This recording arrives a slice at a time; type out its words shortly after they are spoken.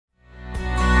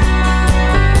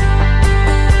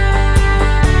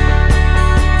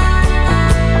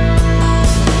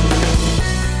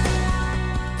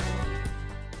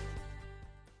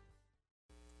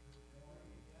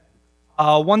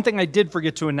One thing I did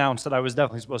forget to announce that I was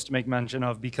definitely supposed to make mention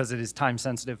of because it is time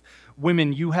sensitive.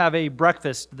 Women, you have a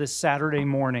breakfast this Saturday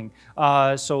morning.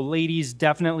 So ladies,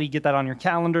 definitely get that on your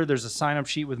calendar. There's a sign-up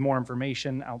sheet with more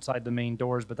information outside the main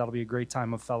doors, but that'll be a great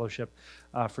time of fellowship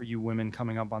for you women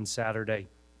coming up on Saturday.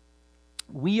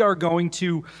 We are going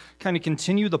to kind of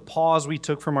continue the pause we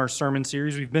took from our sermon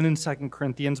series. We've been in 2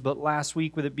 Corinthians, but last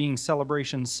week, with it being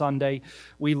Celebration Sunday,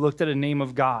 we looked at a name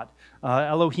of God,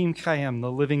 Elohim Chaim,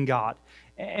 the living God.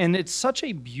 And it's such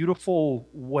a beautiful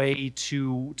way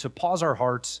to pause our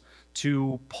hearts,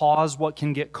 to pause what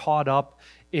can get caught up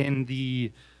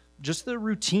in just the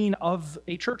routine of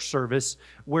a church service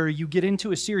where you get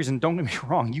into a series. And don't get me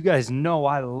wrong, you guys know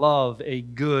I love a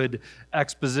good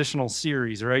expositional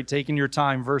series, right? Taking your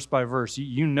time verse by verse.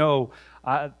 You know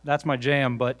that's my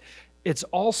jam, but it's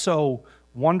also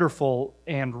wonderful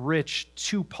and rich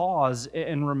to pause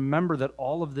and remember that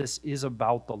all of this is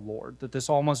about the Lord, that this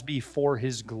all must be for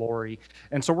His glory.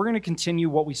 And so we're going to continue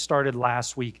what we started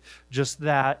last week, just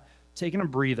that taking a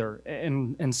breather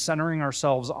and centering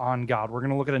ourselves on God. We're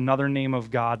going to look at another name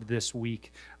of God this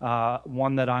week,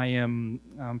 one that I am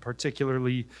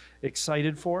particularly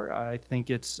excited for. I think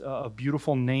it's a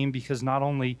beautiful name because not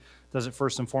only does it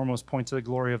first and foremost point to the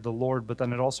glory of the Lord, but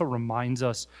then it also reminds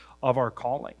us of our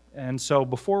calling. And so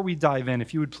before we dive in,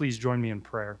 if you would please join me in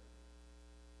prayer.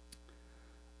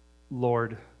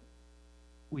 Lord,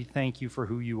 we thank you for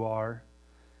who you are.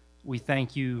 We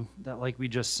thank you that, like we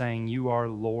just sang, you are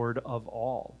Lord of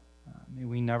all. May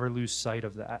we never lose sight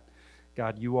of that.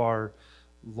 God, you are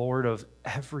Lord of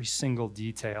every single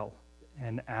detail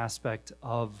and aspect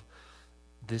of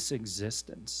this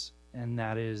existence, and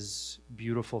that is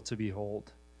beautiful to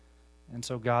behold. And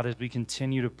so, God, as we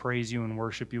continue to praise you and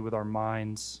worship you with our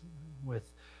minds,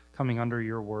 with coming under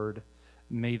your word,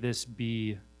 may this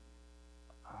be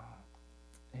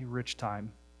a rich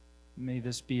time. May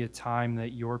this be a time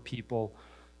that your people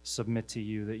submit to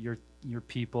you, that your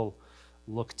people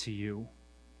look to you,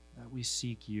 that we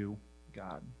seek you,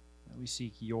 God, that we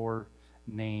seek your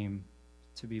name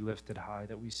to be lifted high,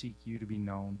 that we seek you to be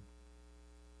known.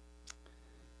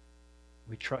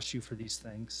 We trust you for these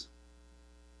things.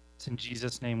 It's in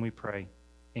Jesus' name we pray.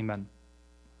 Amen.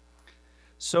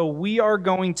 So we are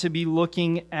going to be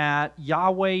looking at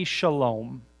Yahweh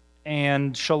Shalom.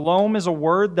 And shalom is a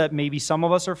word that maybe some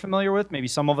of us are familiar with, maybe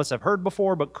some of us have heard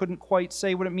before but couldn't quite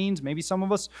say what it means. Maybe some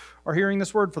of us are hearing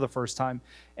this word for the first time.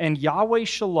 And Yahweh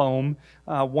Shalom,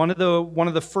 one of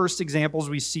the first examples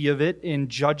we see of it in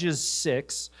Judges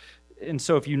 6. And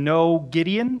so if you know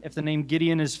Gideon, if the name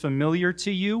Gideon is familiar to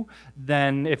you,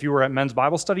 then if you were at Men's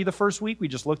Bible Study the first week, we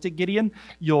just looked at Gideon,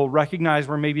 you'll recognize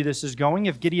where maybe this is going.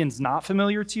 If Gideon's not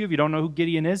familiar to you, if you don't know who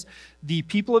Gideon is, the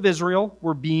people of Israel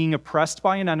were being oppressed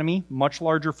by an enemy, much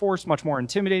larger force, much more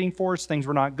intimidating force. Things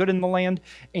were not good in the land,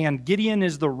 and Gideon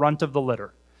is the runt of the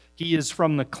litter. He is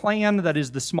from the clan that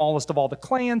is the smallest of all the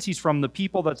clans. He's from the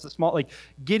people that's the small.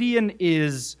 Gideon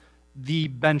is the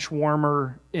bench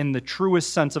warmer in the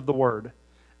truest sense of the word,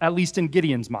 at least in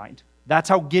Gideon's mind. That's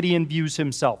how Gideon views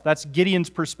himself. That's Gideon's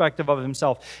perspective of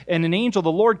himself. And an angel, the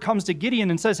Lord, comes to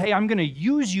Gideon and says, hey, I'm going to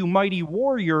use you, mighty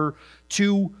warrior,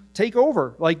 to take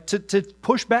over, to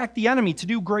push back the enemy, to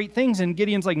do great things. And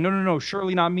Gideon's like, no,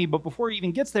 surely not me. But before he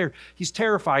even gets there, he's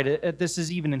terrified at this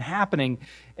is even happening.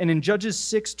 And in Judges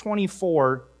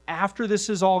 6:24, after this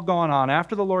has all gone on,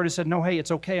 after the Lord has said, no, hey,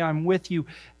 it's okay, I'm with you,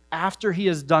 after he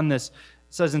has done this, it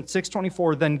says in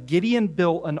 6:24, then Gideon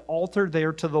built an altar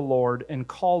there to the Lord and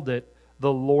called it, the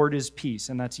Lord is peace.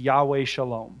 And that's Yahweh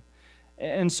Shalom.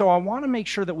 And so I want to make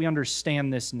sure that we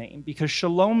understand this name because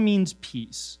Shalom means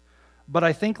peace. But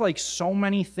I think like so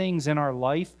many things in our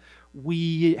life,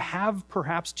 we have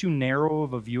perhaps too narrow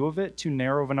of a view of it, too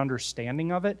narrow of an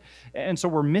understanding of it. And so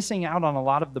we're missing out on a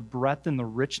lot of the breadth and the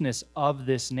richness of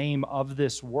this name, of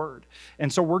this word.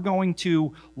 And so we're going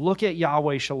to look at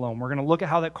Yahweh Shalom. We're going to look at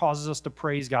how that causes us to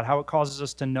praise God, how it causes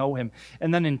us to know Him.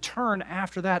 And then in turn,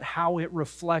 after that, how it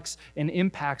reflects and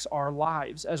impacts our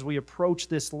lives as we approach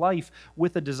this life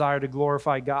with a desire to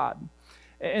glorify God.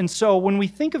 And so when we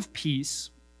think of peace,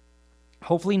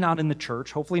 hopefully not in the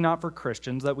church, hopefully not for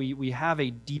Christians, that we have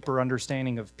a deeper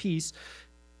understanding of peace.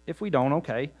 If we don't,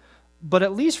 okay. But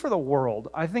at least for the world,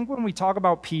 I think when we talk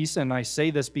about peace, and I say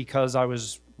this because I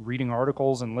was reading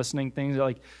articles and listening things,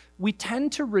 we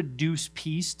tend to reduce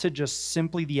peace to just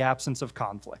simply the absence of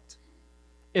conflict.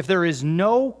 If there is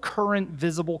no current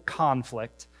visible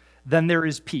conflict, then there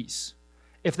is peace.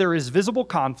 If there is visible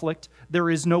conflict,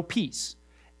 there is no peace.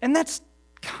 And that's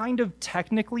kind of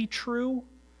technically true.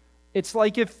 It's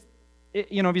like if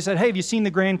you said, hey, have you seen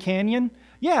the Grand Canyon?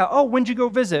 Yeah. Oh, when'd you go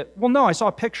visit? Well, no, I saw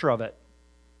a picture of it.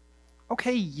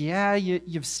 Okay, yeah,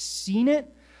 you've seen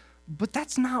it, but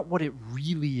that's not what it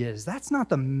really is. That's not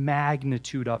the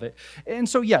magnitude of it. And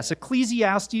so, yes,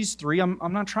 Ecclesiastes 3, I'm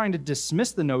not trying to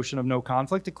dismiss the notion of no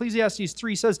conflict. Ecclesiastes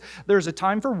 3 says there's a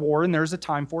time for war and there's a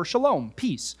time for shalom,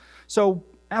 peace. So,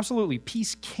 absolutely,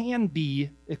 peace can be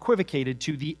equivocated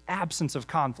to the absence of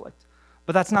conflict.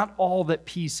 But that's not all that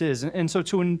peace is. And so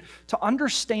to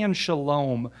understand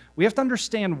shalom, we have to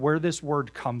understand where this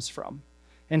word comes from.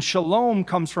 And shalom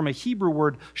comes from a Hebrew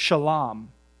word,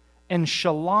 shalom. And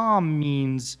shalom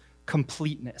means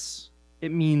completeness.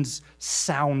 It means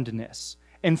soundness.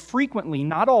 And frequently,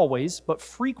 not always, but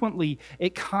frequently,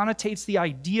 it connotates the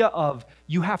idea of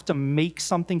you have to make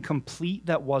something complete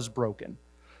that was broken.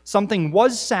 Something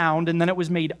was sound, and then it was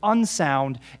made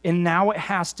unsound, and now it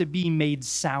has to be made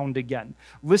sound again.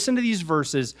 Listen to these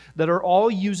verses that are all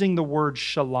using the word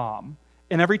shalom.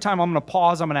 And every time I'm going to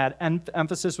pause, I'm going to add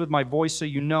emphasis with my voice so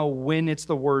you know when it's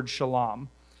the word shalom.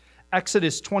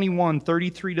 Exodus 21,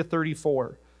 33 to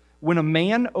 34. When a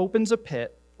man opens a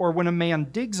pit, or when a man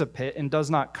digs a pit and does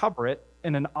not cover it,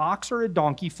 and an ox or a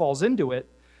donkey falls into it,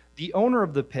 the owner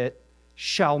of the pit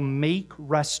shall make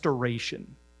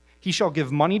restoration. He shall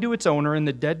give money to its owner, and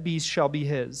the dead beast shall be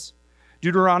his.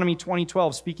 Deuteronomy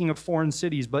 20:12, speaking of foreign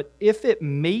cities, but if it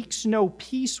makes no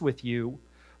peace with you,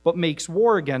 but makes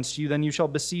war against you, then you shall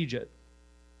besiege it.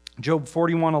 Job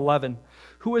 41:11,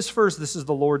 who is first, this is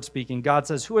the Lord speaking, God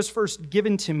says, who has first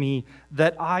given to me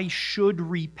that I should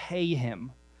repay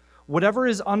him? Whatever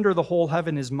is under the whole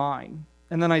heaven is mine.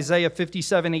 And then Isaiah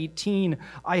 57:18,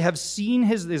 I have seen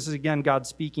his, this is again God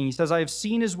speaking, he says, I have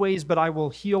seen his ways, but I will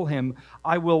heal him.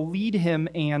 I will lead him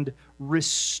and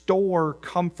restore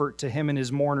comfort to him and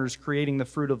his mourners, creating the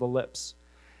fruit of the lips.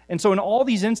 And so in all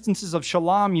these instances of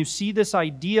shalom, you see this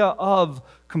idea of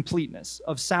completeness,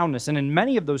 of soundness. And in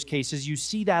many of those cases, you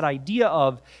see that idea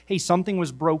of, hey, something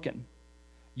was broken.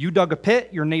 You dug a pit,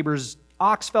 your neighbor's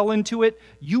ox fell into it,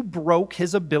 you broke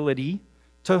his ability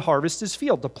to harvest his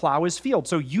field, to plow his field.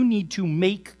 So you need to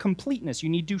make completeness. You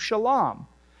need to shalom.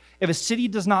 If a city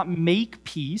does not make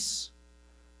peace,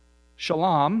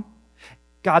 shalom,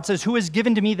 God says, who has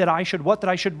given to me that I should what? That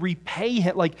I should repay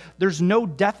him. Like, there's no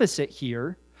deficit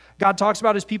here. God talks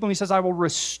about his people and he says, I will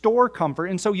restore comfort.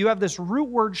 And so you have this root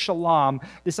word shalom,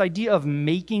 this idea of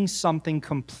making something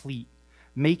complete,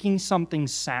 making something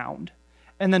sound.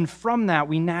 And then from that,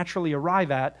 we naturally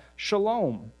arrive at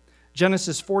shalom.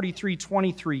 Genesis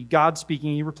 43:23, God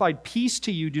speaking, he replied, peace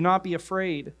to you, do not be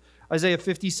afraid. Isaiah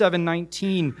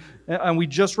 57:19, and we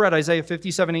just read Isaiah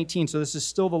 57:18, so this is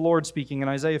still the Lord speaking. In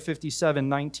Isaiah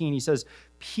 57:19, he says,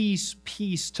 peace,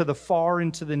 peace to the far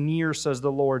and to the near, says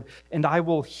the Lord, and I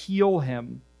will heal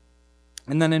him.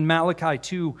 And then in Malachi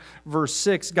 2, verse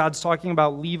 6, God's talking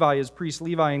about Levi, his priest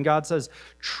Levi, and God says,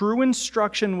 true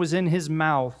instruction was in his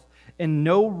mouth, and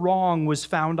no wrong was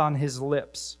found on his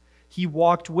lips. He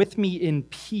walked with me in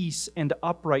peace and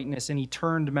uprightness, and he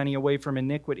turned many away from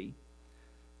iniquity.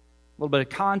 A little bit of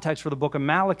context for the book of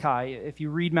Malachi. If you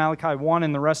read Malachi 1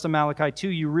 and the rest of Malachi 2,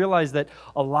 you realize that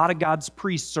a lot of God's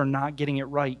priests are not getting it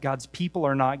right. God's people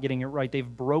are not getting it right. They've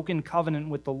broken covenant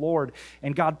with the Lord.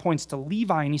 And God points to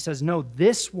Levi and he says, no,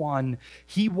 this one,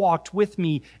 he walked with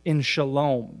me in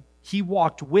shalom. He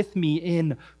walked with me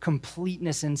in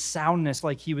completeness and soundness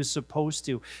like he was supposed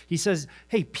to. He says,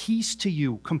 hey, peace to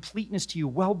you, completeness to you,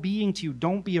 well-being to you,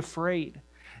 don't be afraid.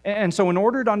 And so in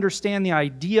order to understand the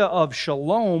idea of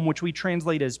shalom, which we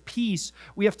translate as peace,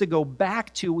 we have to go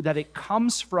back to that it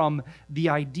comes from the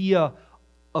idea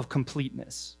of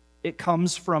completeness. It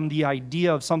comes from the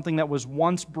idea of something that was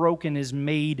once broken is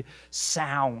made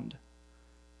sound.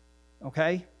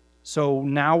 Okay? So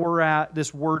now we're at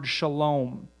this word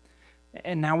shalom.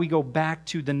 And now we go back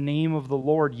to the name of the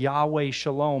Lord, Yahweh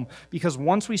Shalom, because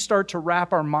once we start to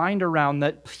wrap our mind around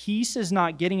that peace is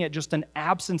not getting at just an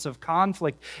absence of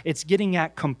conflict, it's getting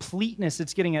at completeness,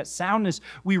 it's getting at soundness,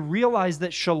 we realize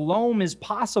that shalom is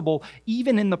possible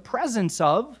even in the presence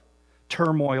of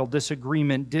turmoil,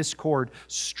 disagreement, discord,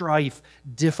 strife,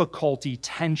 difficulty,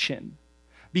 tension.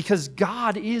 Because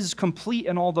God is complete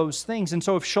in all those things. And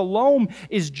so if shalom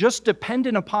is just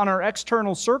dependent upon our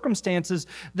external circumstances,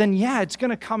 then yeah, it's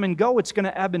going to come and go. It's going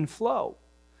to ebb and flow.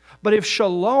 But if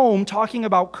shalom, talking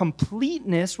about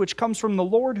completeness, which comes from the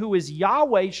Lord who is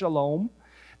Yahweh Shalom,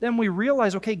 then we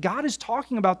realize, okay, God is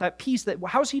talking about that peace.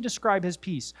 How does he describe his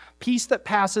peace? Peace that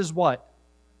passes what?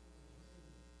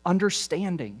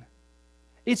 Understanding.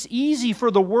 It's easy for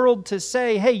the world to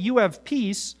say, hey, you have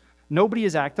peace. Nobody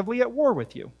is actively at war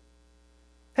with you.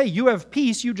 Hey, you have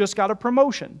peace, you just got a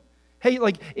promotion. Hey,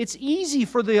 it's easy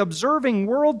for the observing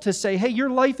world to say, hey, your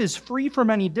life is free from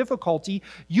any difficulty,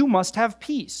 you must have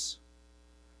peace.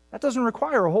 That doesn't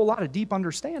require a whole lot of deep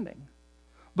understanding.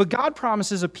 But God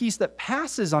promises a peace that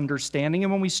passes understanding.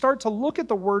 And when we start to look at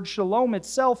the word shalom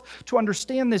itself to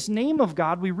understand this name of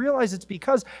God, we realize it's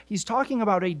because he's talking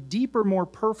about a deeper, more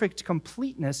perfect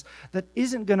completeness that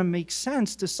isn't going to make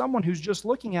sense to someone who's just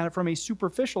looking at it from a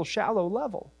superficial, shallow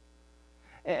level.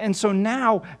 And so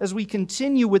now, as we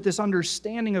continue with this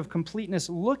understanding of completeness,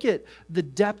 look at the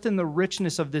depth and the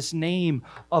richness of this name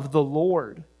of the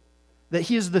Lord, that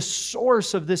he is the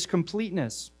source of this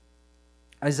completeness.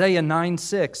 Isaiah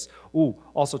 9:6. Ooh,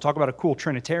 also talk about a cool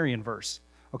Trinitarian verse.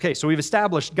 Okay, so we've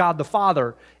established God the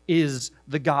Father is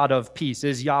the God of peace,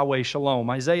 is Yahweh Shalom.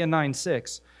 Isaiah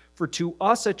 9:6. For to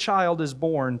us a child is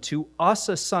born, to us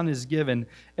a son is given,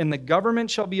 and the government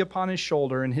shall be upon his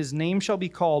shoulder, and his name shall be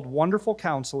called Wonderful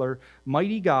Counselor,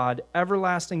 Mighty God,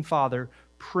 Everlasting Father,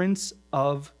 Prince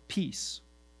of Peace.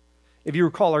 If you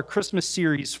recall our Christmas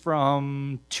series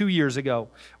from 2 years ago,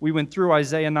 we went through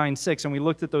Isaiah 9:6 and we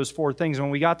looked at those four things.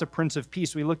 When we got to Prince of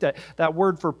Peace, we looked at that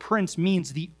word for prince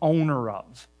means the owner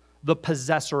of, the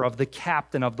possessor of, the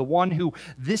captain of, the one who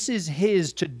this is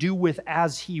his to do with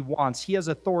as he wants. He has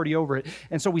authority over it.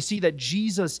 And so we see that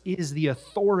Jesus is the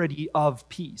authority of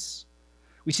peace.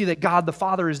 We see that God the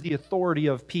Father is the authority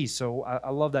of peace. So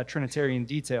I love that Trinitarian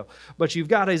detail. But you've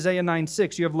got Isaiah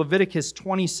 9:6. You have Leviticus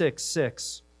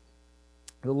 26:6.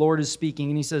 The Lord is speaking,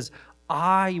 and he says,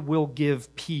 I will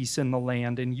give peace in the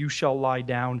land, and you shall lie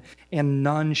down, and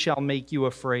none shall make you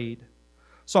afraid.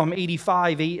 Psalm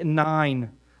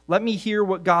 85:8-9. Let me hear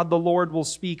what God the Lord will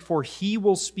speak, for he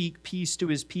will speak peace to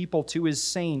his people, to his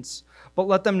saints. But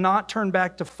let them not turn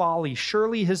back to folly.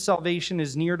 Surely his salvation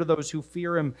is near to those who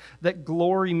fear him, that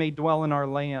glory may dwell in our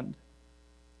land.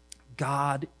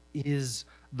 God is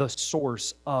the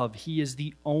source of, he is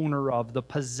the owner of, the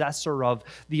possessor of,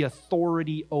 the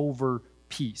authority over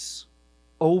peace,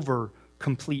 over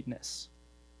completeness.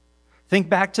 Think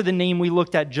back to the name we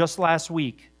looked at just last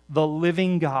week, the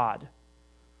living God.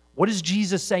 What does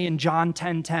Jesus say in John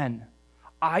 10:10?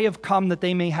 I have come that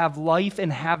they may have life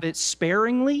and have it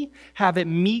sparingly, have it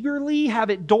meagerly, have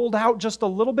it doled out just a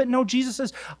little bit. No, Jesus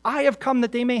says, I have come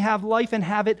that they may have life and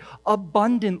have it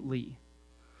abundantly.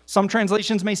 Some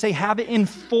translations may say, have it in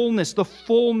fullness, the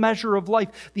full measure of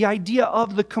life, the idea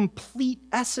of the complete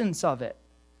essence of it.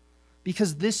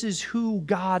 Because this is who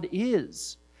God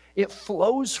is. It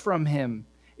flows from him.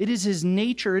 It is his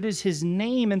nature. It is his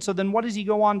name. And so then what does he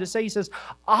go on to say? He says,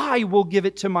 I will give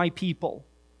it to my people.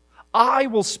 I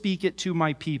will speak it to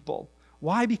my people.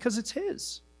 Why? Because it's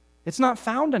his. It's not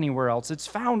found anywhere else. It's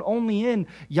found only in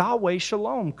Yahweh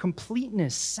Shalom,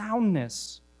 completeness,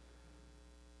 soundness.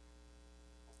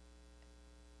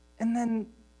 And then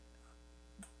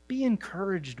be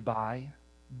encouraged by,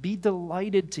 be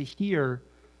delighted to hear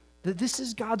that this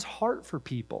is God's heart for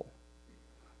people.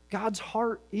 God's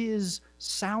heart is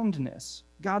soundness.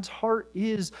 God's heart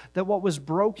is that what was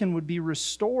broken would be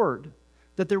restored,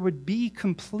 that there would be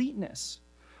completeness.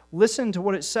 Listen to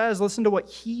what it says. Listen to what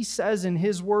he says in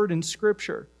his word in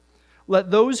Scripture.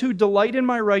 Let those who delight in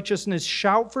my righteousness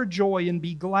shout for joy and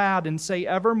be glad and say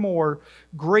evermore,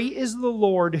 great is the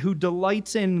Lord who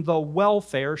delights in the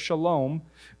welfare, shalom.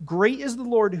 Great is the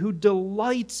Lord who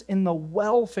delights in the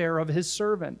welfare of his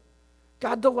servant.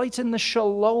 God delights in the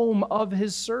shalom of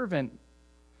his servant.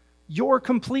 Your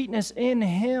completeness in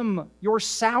him, your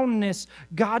soundness,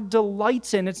 God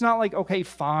delights in. It's not like, okay,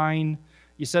 fine,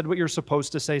 you said what you're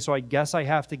supposed to say, so I guess I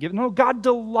have to give. No, God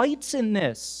delights in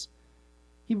this.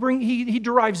 He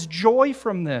derives joy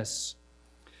from this.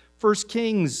 1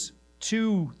 Kings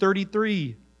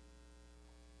 2:33.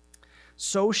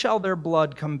 So shall their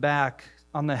blood come back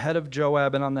on the head of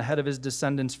Joab and on the head of his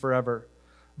descendants forever.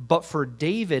 But for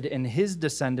David and his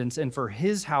descendants and for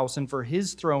his house and for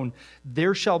his throne,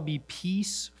 there shall be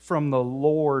peace from the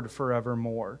Lord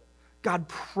forevermore. God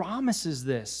promises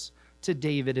this to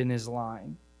David in his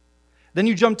line. Then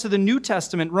you jump to the New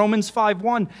Testament, Romans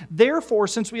 5:1. Therefore,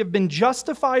 since we have been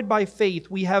justified by faith,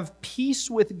 we have peace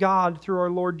with God through our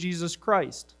Lord Jesus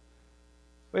Christ.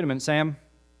 Wait a minute, Sam.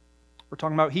 We're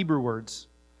talking about Hebrew words.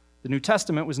 The New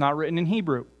Testament was not written in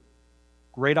Hebrew.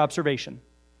 Great observation.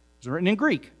 It was written in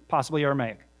Greek, possibly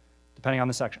Aramaic, depending on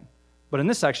the section. But in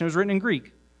this section, it was written in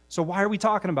Greek. So why are we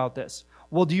talking about this?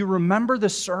 Well, do you remember the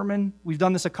sermon? We've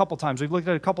done this a couple times. We've looked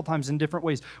at it a couple times in different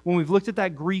ways. When we've looked at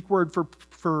that Greek word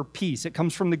for peace, it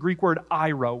comes from the Greek word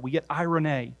eiro. We get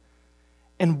irone.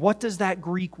 And what does that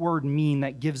Greek word mean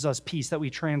that gives us peace, that we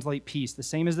translate peace? The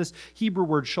same as this Hebrew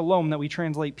word shalom that we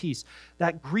translate peace.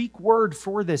 That Greek word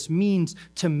for this means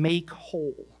to make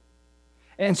whole.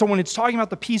 And so when it's talking about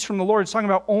the peace from the Lord, it's talking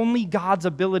about only God's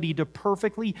ability to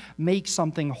perfectly make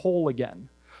something whole again.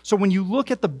 So when you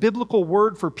look at the biblical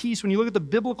word for peace, when you look at the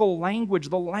biblical language,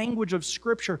 the language of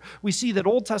Scripture, we see that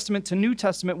Old Testament to New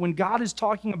Testament, when God is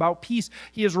talking about peace,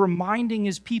 he is reminding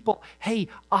his people, hey,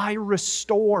 I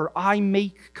restore, I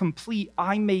make complete,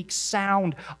 I make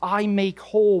sound, I make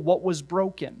whole what was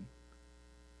broken.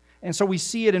 And so we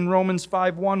see it in Romans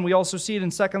 5:1. We also see it in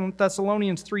 2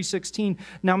 Thessalonians 3:16.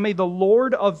 Now may the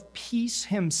Lord of peace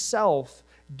himself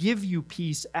give you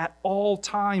peace at all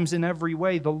times in every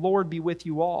way. The Lord be with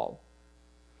you all.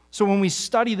 So when we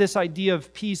study this idea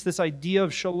of peace, this idea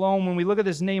of shalom, when we look at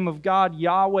this name of God,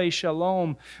 Yahweh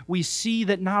Shalom, we see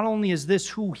that not only is this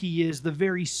who he is, the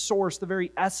very source, the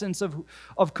very essence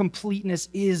of completeness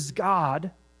is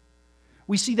God,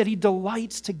 we see that he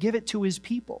delights to give it to his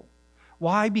people.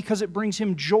 Why? Because it brings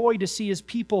him joy to see his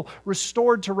people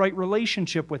restored to right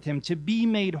relationship with him, to be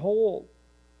made whole.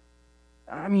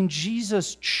 I mean,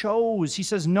 Jesus chose. He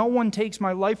says, no one takes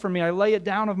my life from me. I lay it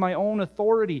down of my own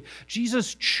authority.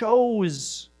 Jesus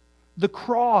chose the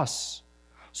cross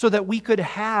so that we could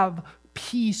have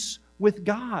peace with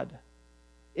God.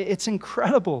 It's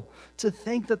incredible to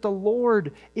think that the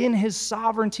Lord, in his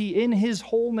sovereignty, in his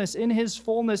wholeness, in his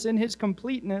fullness, in his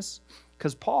completeness,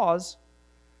 because pause,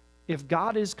 if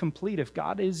God is complete, if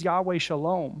God is Yahweh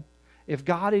Shalom, if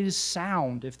God is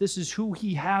sound, if this is who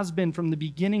he has been from the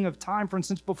beginning of time, for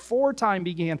instance, before time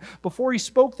began, before he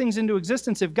spoke things into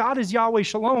existence, if God is Yahweh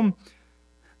Shalom,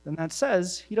 then that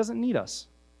says he doesn't need us.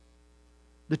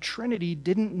 The Trinity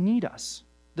didn't need us.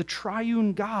 The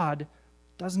triune God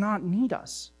does not need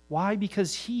us. Why?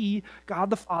 Because he, God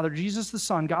the Father, Jesus the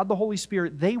Son, God the Holy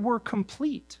Spirit, they were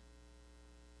complete.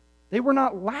 They were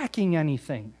not lacking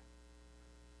anything.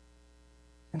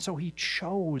 And so he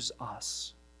chose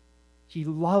us. He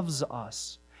loves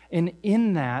us. And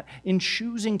in that, in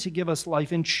choosing to give us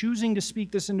life, in choosing to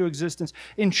speak this into existence,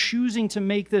 in choosing to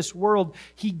make this world,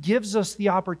 he gives us the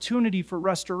opportunity for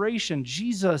restoration.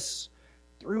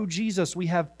 Through Jesus, we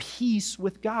have peace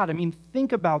with God. I mean,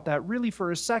 think about that really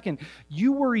for a second.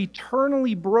 You were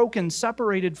eternally broken,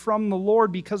 separated from the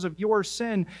Lord because of your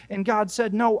sin. And God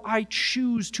said, no, I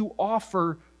choose to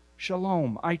offer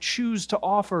shalom. I choose to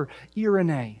offer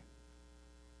irene.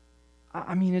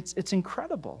 I mean, it's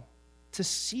incredible to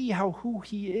see how who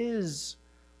he is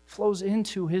flows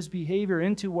into his behavior,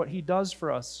 into what he does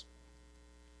for us.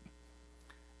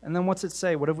 And then what's it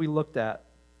say? What have we looked at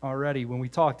already when we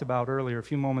talked about earlier, a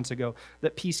few moments ago,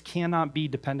 that peace cannot be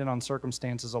dependent on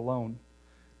circumstances alone?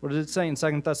 What does it say in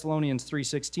 2 Thessalonians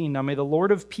 3:16? Now may the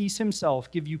Lord of peace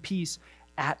himself give you peace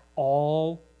at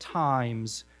all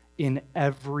times in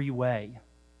every way.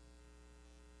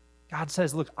 God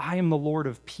says, look, I am the Lord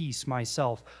of peace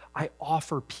myself. I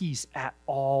offer peace at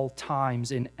all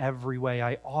times in every way.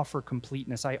 I offer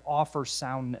completeness. I offer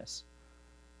soundness.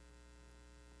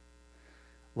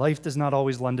 Life does not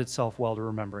always lend itself well to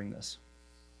remembering this.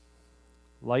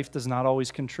 Life does not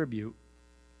always contribute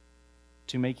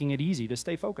to making it easy to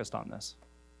stay focused on this.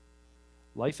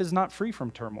 Life is not free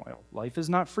from turmoil. Life is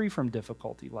not free from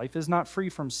difficulty. Life is not free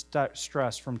from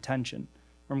stress, from tension,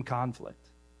 from conflict.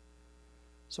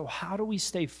 So how do we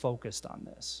stay focused on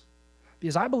this?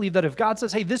 Because I believe that if God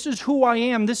says, hey, this is who I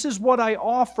am, this is what I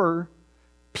offer,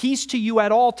 peace to you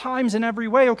at all times in every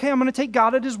way, okay, I'm going to take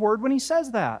God at his word when he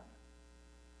says that.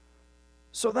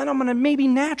 So then I'm going to maybe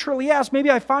naturally ask,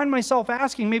 maybe I find myself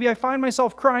asking, maybe I find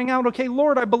myself crying out, okay,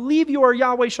 Lord, I believe you are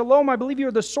Yahweh Shalom. I believe you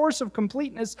are the source of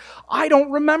completeness. I don't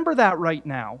remember that right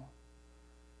now.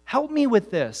 Help me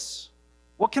with this.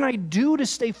 What can I do to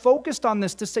stay focused on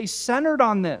this, to stay centered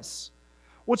on this?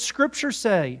 What's Scripture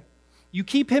say? You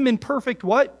keep him in perfect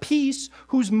what? Peace,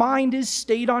 whose mind is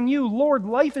stayed on you. Lord,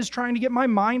 life is trying to get my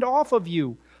mind off of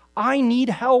you. I need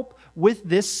help with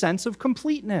this sense of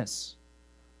completeness.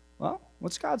 Well,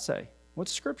 what's God say?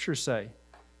 What's Scripture say?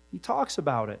 He talks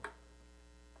about it.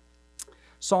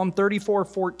 Psalm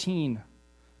 34:14.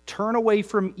 Turn away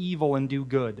from evil and do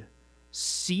good.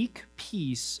 Seek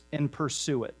peace and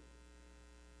pursue it.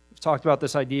 We've talked about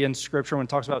this idea in Scripture when it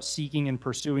talks about seeking and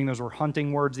pursuing. Those were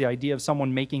hunting words, the idea of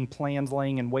someone making plans,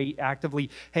 laying in wait actively.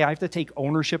 Hey, I have to take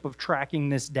ownership of tracking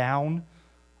this down,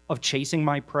 of chasing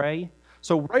my prey.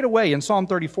 So right away in Psalm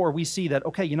 34, we see that,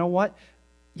 okay, you know what?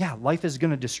 Yeah, life is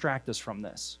going to distract us from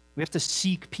this. We have to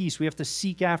seek peace. We have to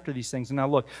seek after these things. And now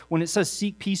look, when it says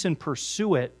seek peace and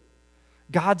pursue it,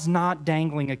 God's not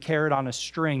dangling a carrot on a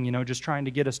string, just trying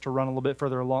to get us to run a little bit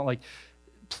further along. Like,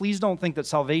 please don't think that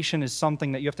salvation is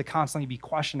something that you have to constantly be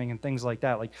questioning and things like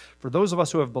that. Like, for those of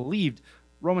us who have believed,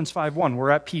 Romans 5:1,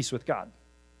 we're at peace with God,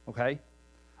 okay?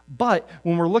 But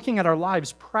when we're looking at our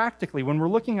lives practically, when we're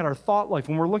looking at our thought life,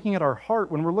 when we're looking at our heart,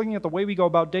 when we're looking at the way we go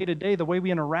about day to day, the way we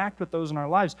interact with those in our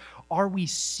lives, are we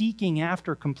seeking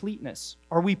after completeness?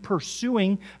 Are we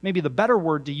pursuing, maybe the better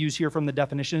word to use here from the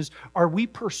definition is, are we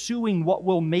pursuing what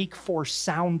will make for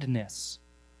soundness?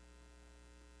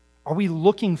 Are we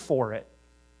looking for it?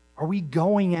 Are we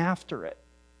going after it?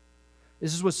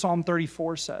 This is what Psalm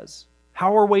 34 says.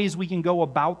 How are ways we can go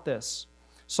about this?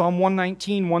 Psalm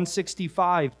 119,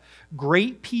 165.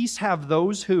 Great peace have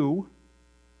those who,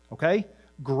 okay?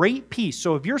 Great peace.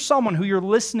 So if you're someone who you're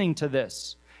listening to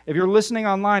this, if you're listening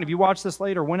online, if you watch this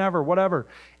later, whenever, whatever,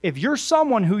 if you're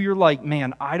someone who you're like,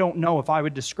 man, I don't know if I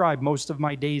would describe most of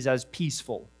my days as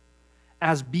peaceful,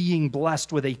 as being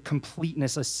blessed with a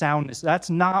completeness, a soundness. That's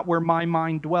not where my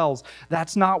mind dwells.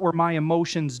 That's not where my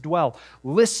emotions dwell.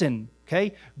 Listen,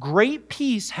 okay? Great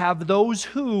peace have those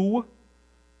who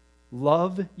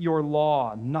love your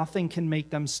law. Nothing can make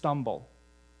them stumble.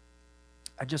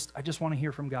 I just want to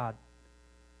hear from God.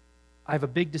 I have a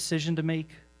big decision to make.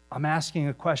 I'm asking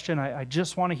a question. I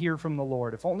just want to hear from the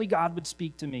Lord. If only God would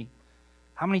speak to me.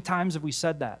 How many times have we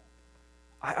said that?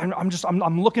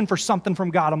 I'm looking for something from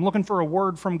God. I'm looking for a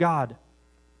word from God.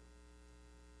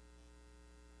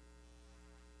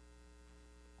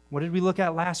 What did we look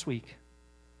at last week?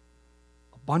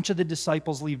 A bunch of the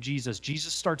disciples leave Jesus.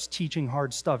 Jesus starts teaching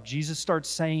hard stuff. Jesus starts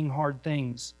saying hard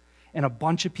things. And a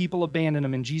bunch of people abandon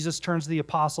him. And Jesus turns to the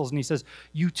apostles and he says,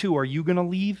 you too, are you going to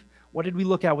leave? What did we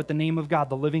look at with the name of God,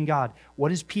 the living God? What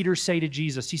does Peter say to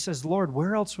Jesus? He says, Lord,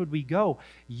 where else would we go?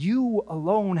 You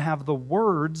alone have the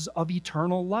words of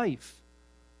eternal life.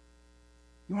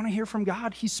 You want to hear from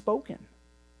God? He's spoken.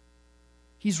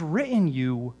 He's written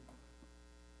you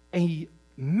a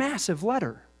massive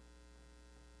letter.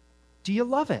 Do you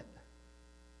love it?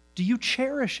 Do you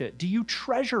cherish it? Do you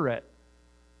treasure it?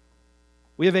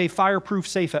 We have a fireproof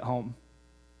safe at home.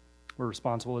 We're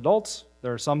responsible adults.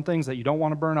 There are some things that you don't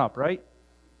want to burn up, right?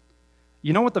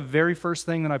 You know what the very first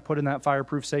thing that I put in that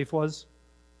fireproof safe was?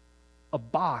 A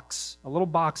little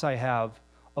box I have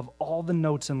of all the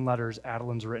notes and letters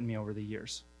Adeline's written me over the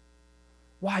years.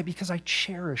 Why? Because I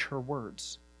cherish her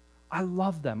words. I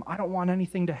love them. I don't want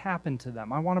anything to happen to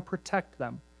them. I want to protect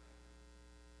them.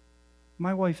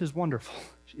 My wife is wonderful.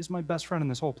 She's my best friend on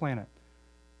this whole planet.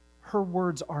 Her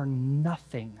words are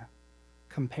nothing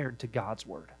compared to God's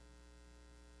word.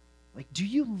 Like, do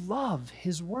you love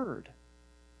his word?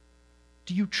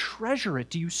 Do you treasure it?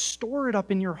 Do you store it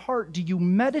up in your heart? Do you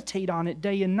meditate on it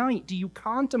day and night? Do you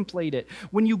contemplate it?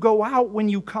 When you go out, when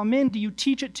you come in, do you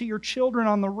teach it to your children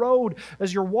on the road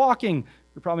as you're walking?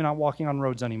 You're probably not walking on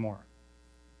roads anymore.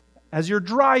 As you're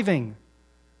driving,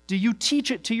 do you teach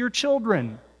it to your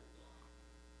children?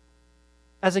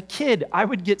 As a kid,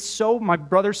 my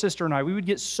brother, sister, and we would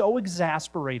get so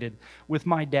exasperated with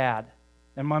my dad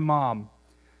and my mom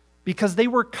because they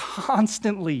were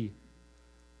constantly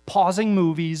pausing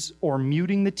movies or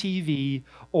muting the TV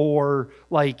or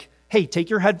like, hey, take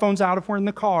your headphones out if we're in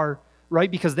the car, right?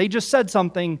 Because they just said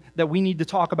something that we need to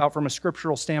talk about from a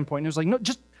scriptural standpoint. And it was like, no,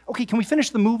 just, okay, can we finish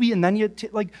the movie and then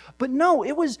but no,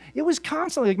 it was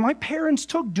constantly, like my parents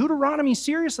took Deuteronomy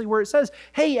seriously where it says,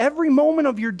 hey, every moment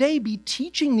of your day be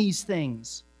teaching these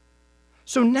things.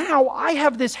 So now I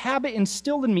have this habit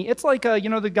instilled in me. It's like, you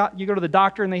go to the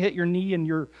doctor and they hit your knee and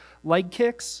your leg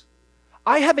kicks.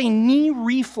 I have a knee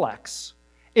reflex.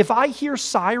 If I hear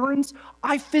sirens,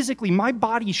 my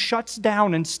body shuts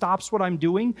down and stops what I'm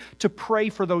doing to pray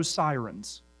for those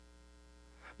sirens.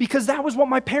 Because that was what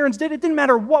my parents did. It didn't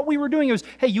matter what we were doing. It was,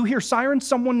 hey, you hear sirens?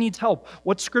 Someone needs help.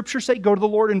 What scripture say? Go to the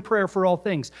Lord in prayer for all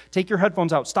things. Take your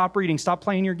headphones out. Stop reading. Stop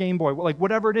playing your Game Boy. Like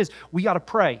whatever it is, we got to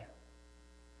pray.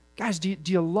 Guys, do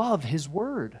you love his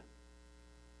word?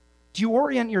 Do you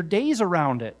orient your days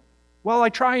around it? Well, I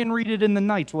try and read it in the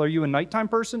nights. Well, are you a nighttime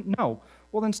person? No.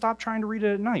 Well, then stop trying to read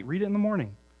it at night. Read it in the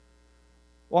morning.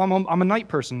 Well, I'm a night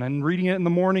person, and reading it in the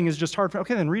morning is just hard.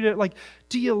 Okay, then read it. Like,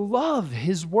 do you love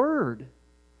his word?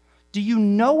 Do you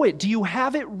know it? Do you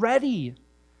have it ready?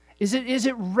 Is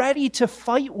it ready to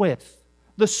fight with?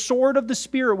 The sword of the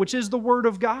Spirit, which is the word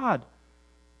of God.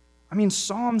 I mean,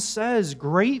 Psalm says,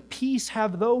 great peace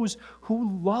have those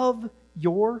who love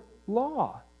your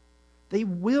law. They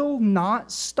will not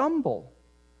stumble.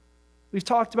 We've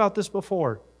talked about this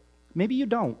before. Maybe you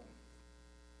don't.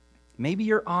 Maybe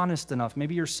you're honest enough.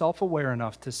 Maybe you're self-aware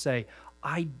enough to say,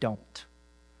 I don't.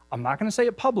 I'm not going to say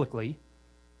it publicly,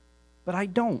 but I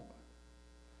don't.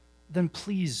 Then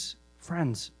please,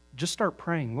 friends, just start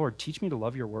praying, Lord, teach me to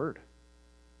love your word.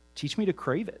 Teach me to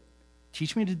crave it.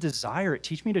 Teach me to desire it.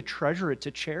 Teach me to treasure it,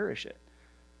 to cherish it.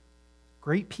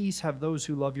 Great peace have those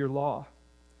who love your law.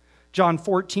 John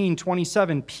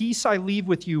 14:27, peace I leave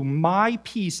with you, my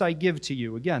peace I give to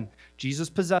you. Again, Jesus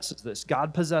possesses this.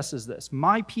 God possesses this.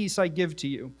 My peace I give to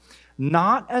you.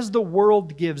 Not as the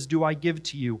world gives do I give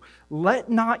to you. Let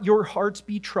not your hearts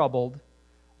be troubled,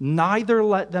 neither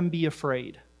let them be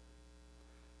afraid.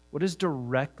 What is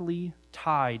directly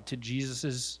tied to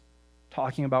Jesus'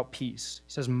 talking about peace?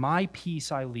 He says, my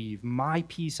peace I leave, my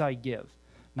peace I give.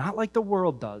 Not like the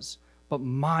world does, but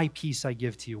my peace I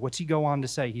give to you. What's he go on to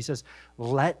say? He says,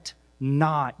 let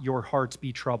not your hearts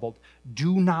be troubled.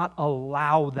 Do not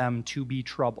allow them to be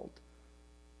troubled.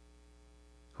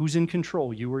 Who's in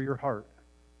control? You or your heart?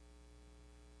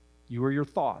 You or your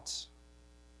thoughts?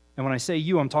 And when I say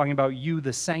you, I'm talking about you,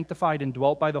 the sanctified and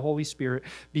dwelt by the Holy Spirit,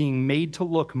 being made to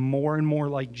look more and more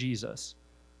like Jesus.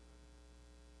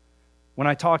 When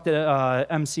I talked at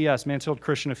MCS, Mansfield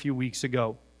Christian, a few weeks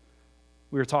ago,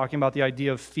 we were talking about the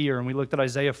idea of fear, and we looked at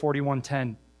Isaiah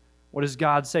 41:10. What does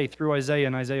God say through Isaiah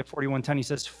in Isaiah 41:10? He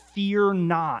says, fear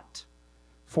not,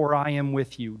 for I am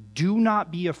with you. Do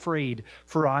not be afraid,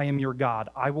 for I am your God.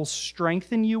 I will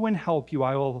strengthen you and help you.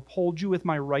 I will uphold you with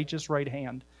my righteous right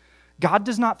hand. God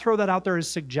does not throw that out there as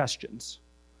suggestions.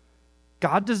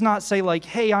 God does not say like,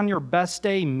 hey, on your best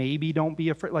day, maybe don't be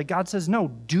afraid. Like God says, no,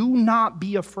 do not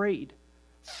be afraid.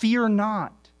 Fear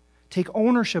not. Take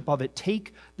ownership of it.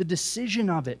 Take the decision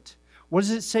of it. What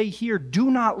does it say here? Do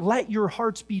not let your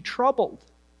hearts be troubled.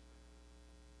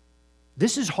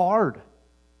 This is hard.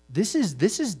 This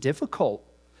is difficult.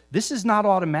 This is not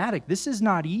automatic. This is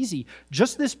not easy.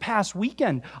 Just this past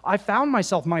weekend, I found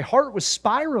myself, my heart was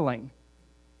spiraling.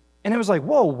 And it was like,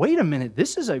 whoa, wait a minute.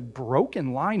 This is a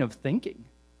broken line of thinking.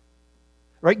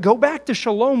 Right? Go back to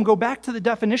shalom. Go back to the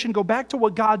definition. Go back to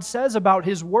what God says about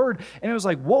his word. And it was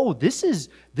like, whoa, this is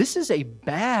a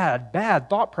bad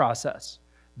thought process.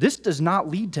 This does not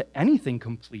lead to anything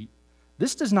complete.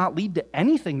 This does not lead to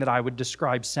anything that I would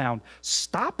describe sound.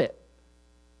 Stop it.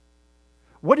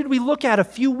 What did we look at a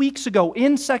few weeks ago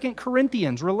in 2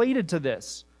 Corinthians related to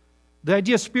this? The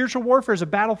idea of spiritual warfare is a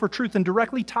battle for truth, and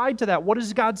directly tied to that, what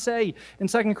does God say in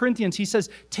 2 Corinthians? He says,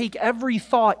 take every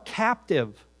thought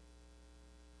captive.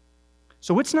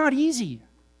 So it's not easy.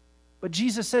 But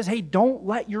Jesus says, hey, don't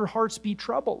let your hearts be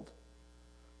troubled.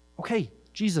 Okay,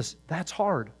 Jesus, that's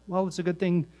hard. Well, it's a good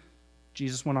thing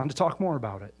Jesus went on to talk more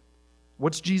about it.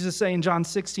 What's Jesus say in John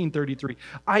 16:33?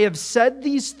 I have said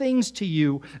these things to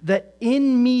you that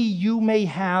in me you may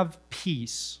have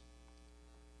peace.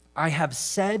 I have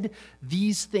said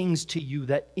these things to you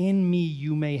that in me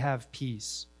you may have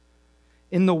peace.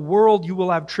 In the world you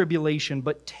will have tribulation,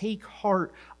 but take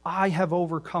heart, I have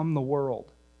overcome the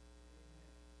world.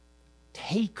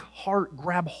 Take heart,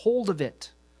 grab hold of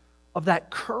it, of that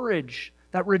courage,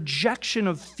 that rejection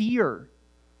of fear.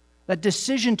 That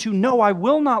decision to know, I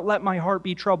will not let my heart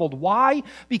be troubled. Why?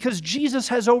 Because Jesus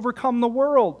has overcome the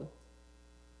world.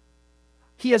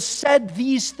 He has said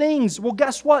these things. Well,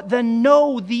 guess what? Then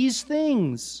know these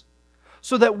things.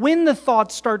 So that when the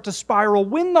thoughts start to spiral,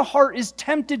 when the heart is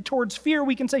tempted towards fear,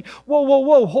 we can say,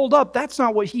 whoa, hold up. That's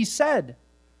not what he said.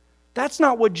 That's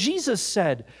not what Jesus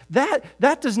said. That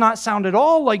does not sound at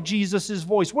all like Jesus'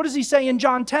 voice. What does he say in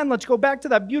John 10? Let's go back to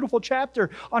that beautiful chapter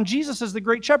on Jesus as the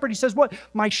great shepherd. He says, what?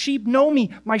 My sheep know me.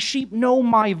 My sheep know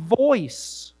my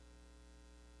voice.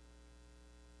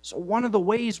 So one of the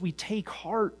ways we take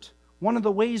heart, one of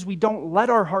the ways we don't let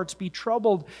our hearts be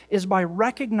troubled is by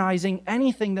recognizing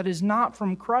anything that is not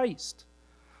from Christ.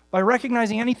 By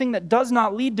recognizing anything that does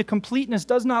not lead to completeness,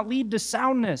 does not lead to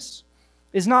soundness,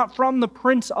 is not from the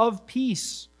Prince of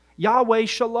Peace, Yahweh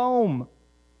Shalom.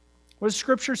 What does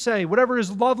Scripture say? Whatever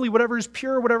is lovely, whatever is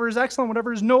pure, whatever is excellent,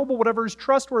 whatever is noble, whatever is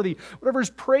trustworthy, whatever is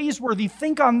praiseworthy,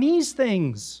 think on these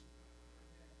things.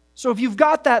 So if you've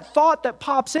got that thought that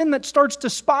pops in that starts to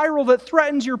spiral, that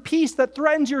threatens your peace, that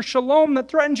threatens your shalom, that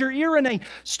threatens your irene,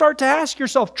 start to ask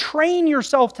yourself, train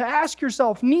yourself to ask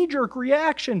yourself, knee-jerk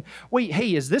reaction. Wait,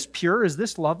 hey, is this pure? Is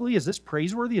this lovely? Is this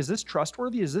praiseworthy? Is this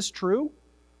trustworthy? Is this true?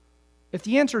 If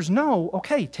the answer is no,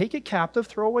 okay, take it captive,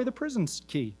 throw away the prison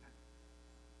key.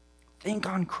 Think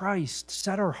on Christ.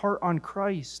 Set our heart on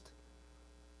Christ.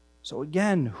 So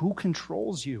again, who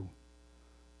controls you?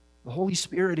 The Holy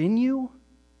Spirit in you?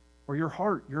 Or your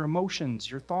heart, your emotions,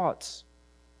 your thoughts?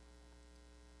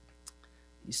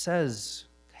 He says,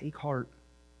 take heart.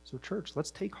 So church,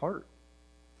 let's take heart.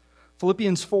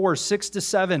 Philippians 4,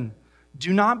 6-7.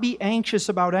 Do not be anxious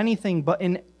about anything, but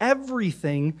in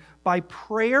everything, by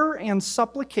prayer and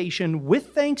supplication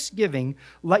with thanksgiving,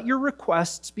 let your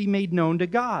requests be made known to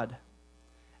God.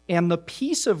 And the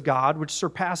peace of God, which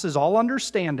surpasses all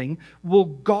understanding, will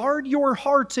guard your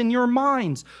hearts and your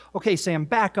minds. Okay, Sam,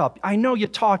 back up. I know you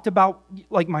talked about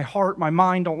like my heart, my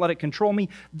mind, don't let it control me.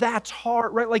 That's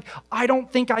hard, right? Like, I don't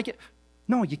think I can.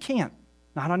 No, you can't.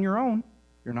 Not on your own.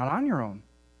 You're not on your own.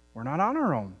 We're not on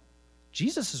our own.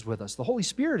 Jesus is with us. The Holy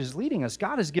Spirit is leading us.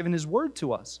 God has given his word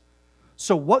to us.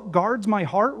 So what guards my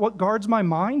heart? What guards my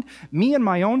mind? Me and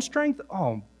my own strength?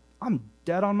 Oh, I'm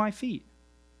dead on my feet.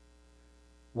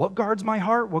 What guards my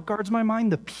heart? What guards my mind?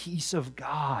 The peace of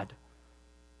God.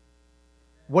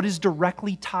 What is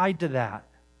directly tied to that?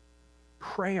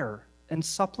 Prayer and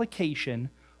supplication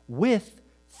with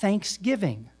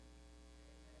thanksgiving.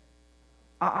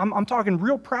 I'm talking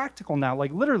real practical now.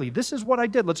 Like literally, this is what I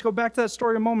did. Let's go back to that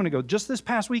story a moment ago. Just this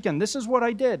past weekend, this is what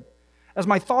I did. As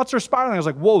my thoughts are spiraling, I was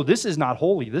like, whoa, this is not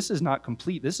holy. This is not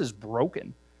complete. This is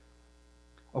broken.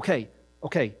 Okay,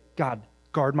 God,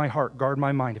 guard my heart, guard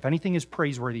my mind. If anything is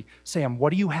praiseworthy, Sam, what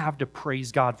do you have to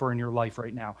praise God for in your life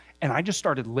right now? And I just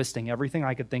started listing everything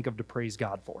I could think of to praise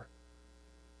God for.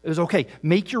 It was okay,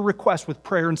 make your request with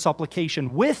prayer and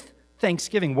supplication with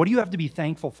thanksgiving. What do you have to be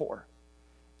thankful for?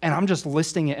 And I'm just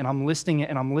listing it, and I'm listing it,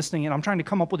 and I'm listing it. I'm trying to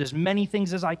come up with as many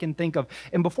things as I can think of.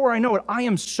 And before I know it, I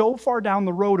am so far down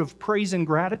the road of praise and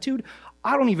gratitude,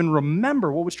 I don't even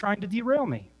remember what was trying to derail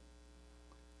me.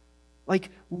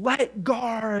 Like, let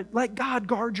God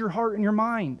guard your heart and your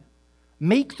mind.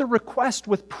 Make the request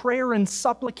with prayer and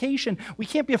supplication. We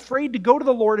can't be afraid to go to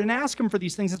the Lord and ask him for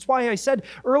these things. That's why I said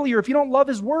earlier, if you don't love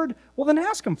his word, well, then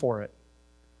ask him for it.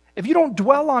 If you don't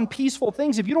dwell on peaceful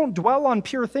things, if you don't dwell on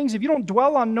pure things, if you don't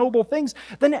dwell on noble things,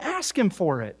 then ask him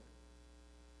for it.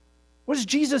 What does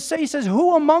Jesus say? He says,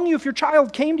 who among you, if your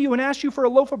child came to you and asked you for a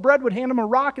loaf of bread, would hand him a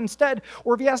rock instead?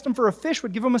 Or if he asked him for a fish,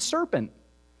 would give him a serpent?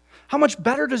 How much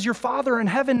better does your Father in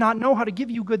heaven not know how to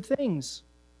give you good things?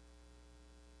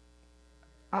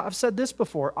 I've said this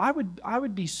before. I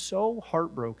would be so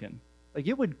heartbroken. Like,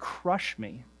 it would crush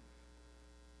me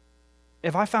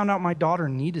if I found out my daughter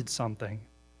needed something.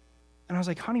 And I was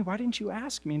like, honey, why didn't you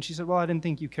ask me? And she said, well, I didn't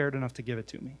think you cared enough to give it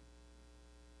to me.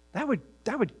 That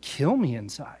would kill me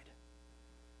inside.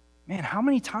 Man, how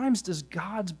many times does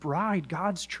God's bride,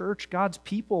 God's church, God's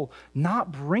people not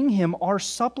bring him our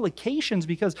supplications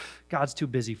because God's too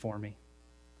busy for me?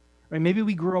 Right? Maybe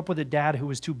we grew up with a dad who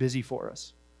was too busy for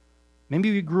us. Maybe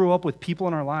we grew up with people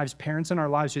in our lives, parents in our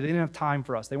lives, who they didn't have time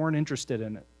for us. They weren't interested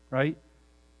in it, right?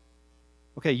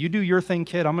 Okay, you do your thing,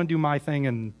 kid. I'm going to do my thing,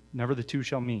 and never the two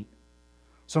shall meet.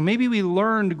 So maybe we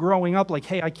learned growing up, like,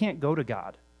 hey, I can't go to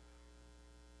God.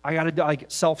 I got to,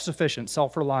 like, self-sufficient,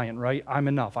 self-reliant, right? I'm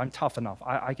enough. I'm tough enough.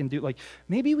 I can do, like,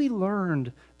 maybe we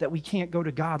learned that we can't go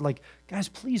to God. Like, guys,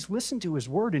 please listen to his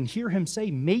word and hear him say,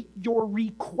 make your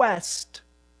request,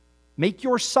 make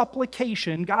your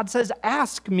supplication. God says,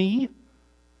 ask me.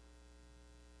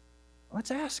 Let's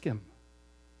ask him.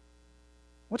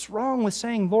 What's wrong with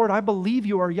saying, Lord, I believe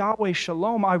you are Yahweh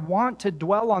Shalom. I want to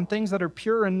dwell on things that are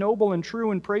pure and noble and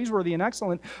true and praiseworthy and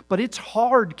excellent, but it's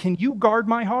hard. Can you guard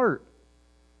my heart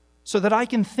so that I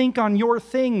can think on your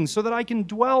things, so that I can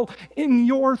dwell in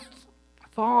your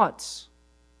thoughts?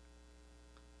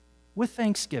 With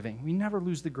thanksgiving, we never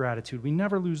lose the gratitude. We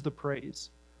never lose the praise.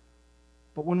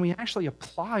 But when we actually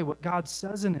apply what God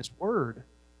says in his word,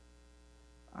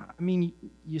 I mean,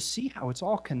 you see how it's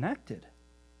all connected.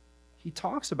 He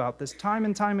talks about this time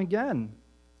and time again.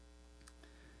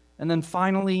 And then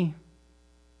finally,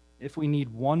 if we need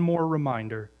one more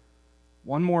reminder,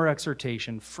 one more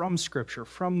exhortation from Scripture,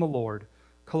 from the Lord,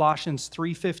 Colossians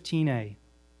 3:15a,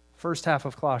 first half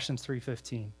of Colossians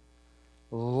 3:15.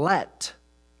 Let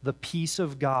the peace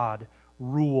of God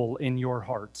rule in your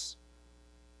hearts.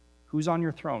 Who's on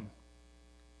your throne?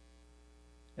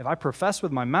 If I profess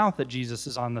with my mouth that Jesus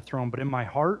is on the throne, but in my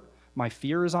heart, my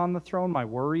fear is on the throne, my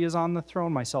worry is on the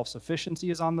throne, my self-sufficiency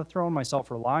is on the throne, my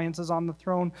self-reliance is on the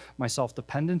throne, my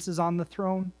self-dependence is on the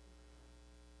throne.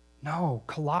 No,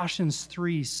 Colossians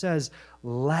 3 says,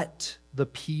 let the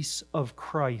peace of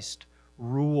Christ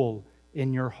rule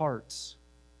in your hearts.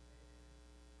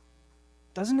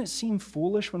 Doesn't it seem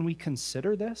foolish when we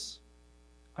consider this?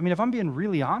 I mean, if I'm being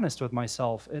really honest with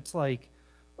myself, it's like,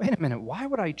 wait a minute, why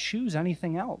would I choose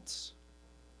anything else?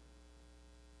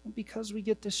 Because we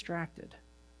get distracted,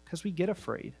 because we get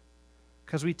afraid,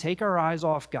 because we take our eyes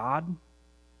off God,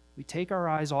 we take our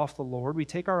eyes off the Lord, we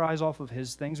take our eyes off of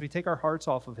his things, we take our hearts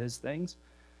off of his things,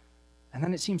 and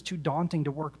then it seems too daunting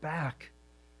to work back.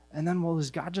 And then, well,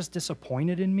 is God just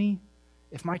disappointed in me?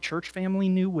 If my church family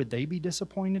knew, would they be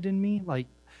disappointed in me? Like,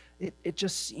 it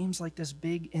just seems like this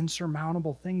big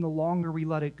insurmountable thing the longer we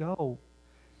let it go.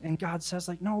 And God says,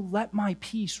 like, no, let my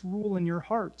peace rule in your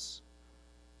hearts.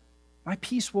 My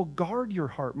peace will guard your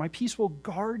heart. My peace will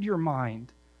guard your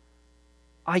mind.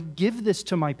 I give this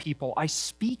to my people. I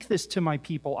speak this to my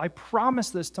people. I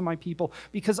promise this to my people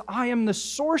because I am the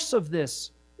source of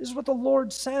this. This is what the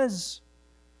Lord says.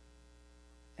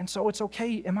 And so it's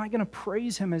okay. Am I going to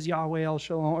praise him as Yahweh El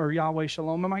Shalom or Yahweh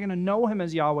Shalom? Am I going to know him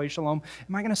as Yahweh Shalom?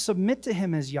 Am I going to submit to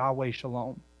him as Yahweh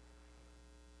Shalom?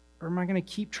 Or am I going to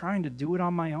keep trying to do it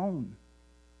on my own?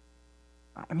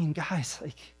 I mean, guys,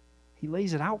 he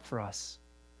lays it out for us.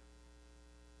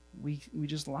 We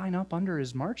just line up under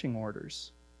his marching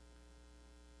orders.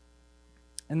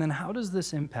 And then how does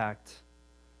this impact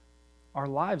our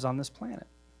lives on this planet?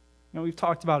 We've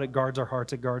talked about it guards our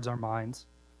hearts, it guards our minds.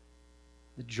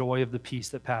 The joy of the peace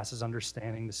that passes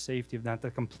understanding, the safety of that,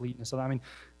 the completeness of that. I mean,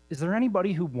 is there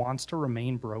anybody who wants to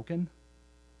remain broken?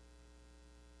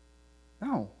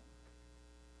 No.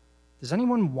 Does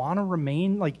anyone want to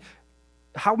remain,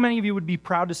 how many of you would be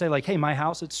proud to say, hey, my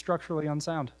house, it's structurally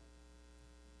unsound?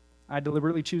 I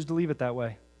deliberately choose to leave it that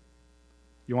way.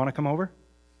 You want to come over?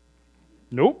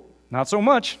 Nope, not so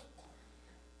much.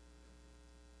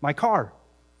 My car,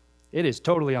 it is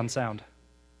totally unsound.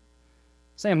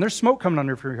 Sam, there's smoke coming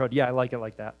under your hood. Yeah, I like it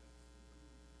like that.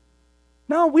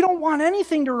 No, we don't want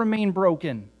anything to remain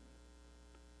broken.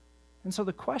 And so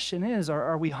the question is,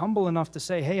 are we humble enough to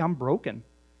say, hey, I'm broken.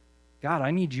 God,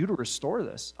 I need you to restore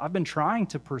this. I've been trying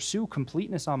to pursue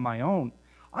completeness on my own.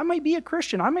 I may be a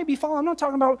Christian. I may be following. I'm not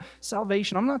talking about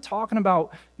salvation. I'm not talking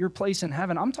about your place in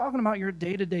heaven. I'm talking about your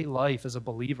day-to-day life as a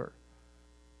believer.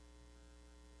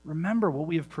 Remember what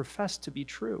we have professed to be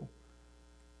true.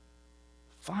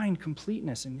 Find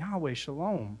completeness in Yahweh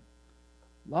Shalom.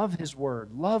 Love his word.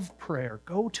 Love prayer.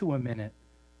 Go to him in it.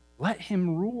 Let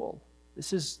him rule.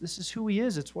 This is who he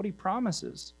is. It's what he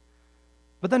promises.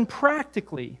 But then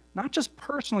practically, not just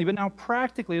personally, but now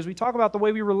practically, as we talk about the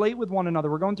way we relate with one another,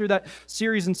 we're going through that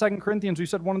series in 2 Corinthians. We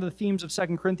said one of the themes of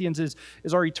 2 Corinthians is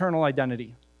our eternal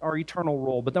identity, our eternal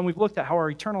role. But then we've looked at how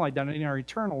our eternal identity and our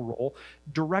eternal role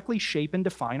directly shape and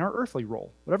define our earthly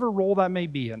role, whatever role that may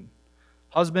be in.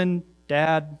 Husband,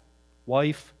 dad,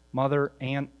 wife, mother,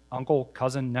 aunt, uncle,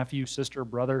 cousin, nephew, sister,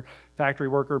 brother, factory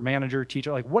worker, manager,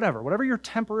 teacher, whatever your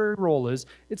temporary role is,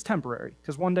 it's temporary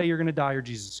because one day you're going to die or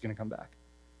Jesus is going to come back.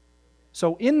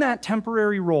 So in that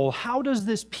temporary role, how does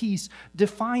this peace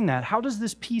define that? How does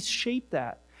this peace shape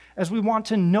that? As we want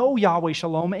to know Yahweh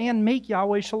Shalom and make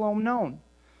Yahweh Shalom known.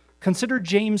 Consider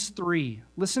James 3.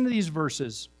 Listen to these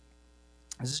verses.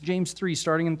 This is James 3,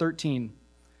 starting in 13.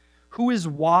 Who is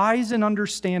wise and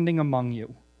understanding among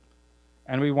you?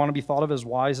 And we want to be thought of as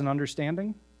wise and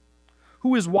understanding?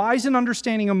 Who is wise and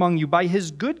understanding among you? By his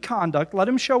good conduct, let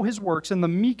him show his works in the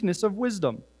meekness of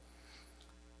wisdom.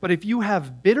 But if you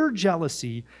have bitter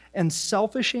jealousy and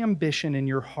selfish ambition in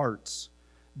your hearts,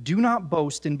 do not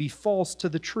boast and be false to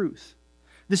the truth.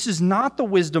 This is not the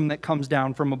wisdom that comes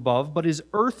down from above, but is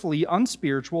earthly,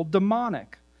 unspiritual,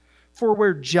 demonic. For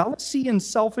where jealousy and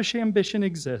selfish ambition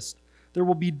exist, there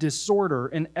will be disorder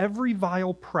in every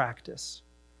vile practice.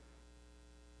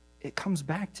 It comes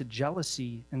back to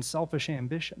jealousy and selfish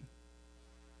ambition.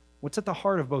 What's at the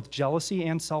heart of both jealousy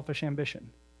and selfish ambition?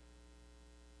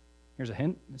 Here's a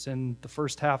hint. It's in the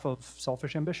first half of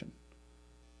selfish ambition.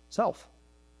 Self.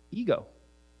 Ego.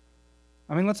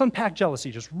 I mean, let's unpack jealousy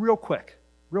just real quick.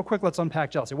 Real quick, let's unpack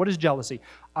jealousy. What is jealousy?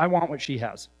 I want what she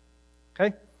has.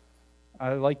 Okay?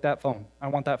 I like that phone. I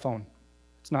want that phone.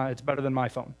 It's better than my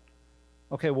phone.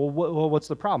 Okay, well, what's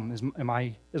the problem? Is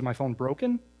my phone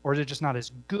broken? Or is it just not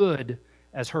as good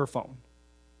as her phone?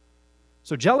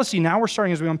 So jealousy, now we're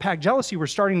starting, as we unpack jealousy, we're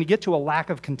starting to get to a lack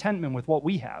of contentment with what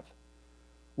we have.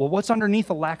 Well, what's underneath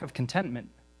a lack of contentment?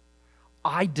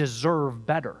 I deserve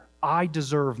better. I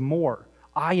deserve more.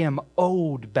 I am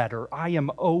owed better. I am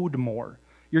owed more.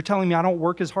 You're telling me I don't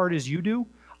work as hard as you do?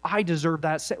 I deserve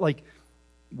that.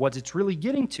 What it's really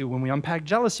getting to when we unpack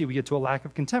jealousy, we get to a lack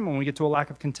of contentment. When we get to a lack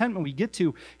of contentment, we get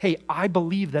to, hey, I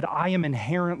believe that I am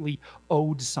inherently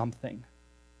owed something.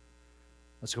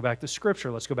 Let's go back to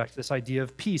Scripture. Let's go back to this idea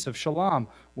of peace, of shalom.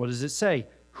 What does it say?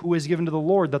 Who is given to the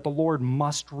Lord that the Lord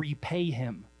must repay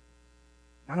him?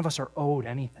 None of us are owed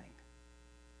anything.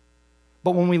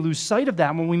 But when we lose sight of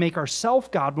that, when we make ourselves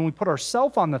God, when we put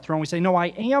ourselves on the throne, we say, no, I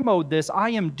am owed this,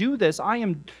 I am due this, I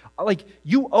am,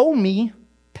 you owe me,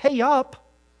 pay up.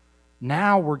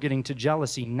 Now we're getting to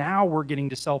jealousy. Now we're getting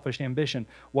to selfish ambition.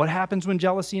 What happens when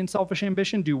jealousy and selfish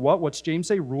ambition do what? What's James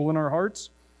say? Rule in our hearts?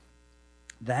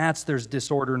 There's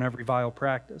disorder in every vile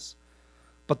practice.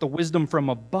 But the wisdom from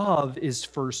above is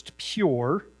first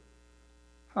pure.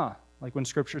 Like when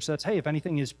Scripture says, hey, if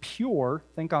anything is pure,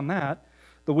 think on that.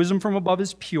 The wisdom from above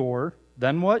is pure.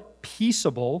 Then what?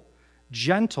 Peaceable,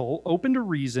 gentle, open to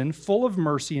reason, full of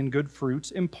mercy and good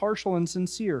fruits, impartial and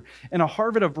sincere. And a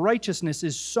harvest of righteousness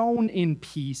is sown in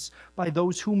peace by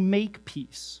those who make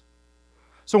peace.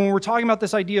 So when we're talking about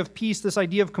this idea of peace, this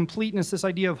idea of completeness, this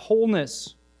idea of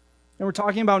wholeness, and we're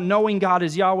talking about knowing God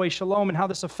as Yahweh Shalom and how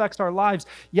this affects our lives,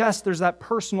 yes, there's that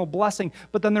personal blessing,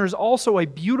 but then there's also a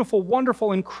beautiful,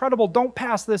 wonderful, incredible, don't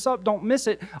pass this up, don't miss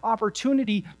it,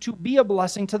 opportunity to be a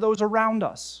blessing to those around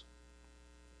us.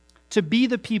 To be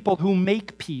the people who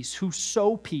make peace, who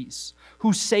sow peace,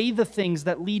 who say the things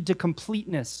that lead to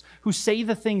completeness, who say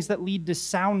the things that lead to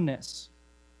soundness,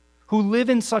 who live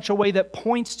in such a way that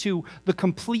points to the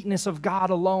completeness of God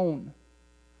alone,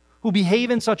 who behave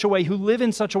in such a way, who live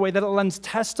in such a way that it lends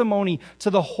testimony to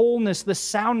the wholeness, the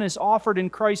soundness offered in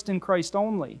Christ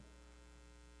only.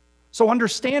 So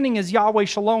understanding as Yahweh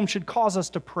Shalom should cause us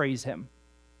to praise Him.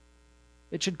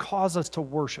 It should cause us to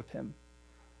worship Him.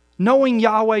 Knowing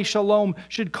Yahweh Shalom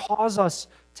should cause us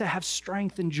to have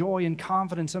strength and joy and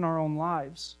confidence in our own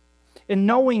lives. And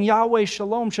knowing Yahweh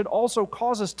Shalom should also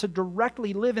cause us to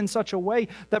directly live in such a way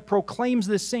that proclaims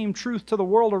this same truth to the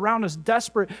world around us,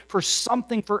 desperate for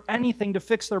something, for anything to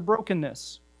fix their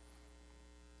brokenness.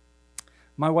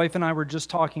 My wife and I were just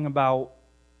talking about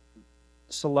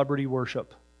celebrity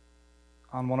worship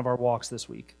on one of our walks this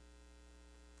week.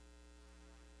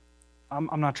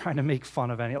 I'm not trying to make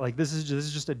fun of any, like this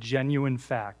is just a genuine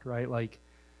fact, right? Like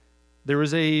there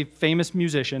was a famous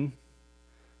musician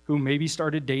who maybe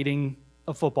started dating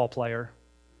a football player.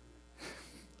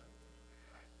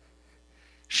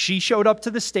 She showed up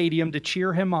to the stadium to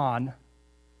cheer him on.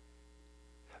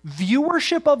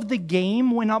 Viewership of the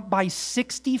game went up by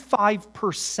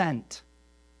 65%.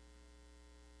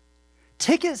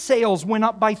 Ticket sales went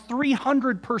up by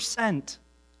 300%.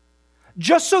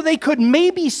 Just so they could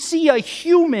maybe see a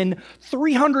human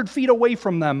 300 feet away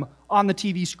from them on the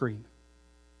TV screen.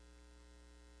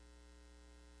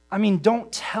 I mean,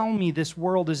 don't tell me this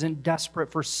world isn't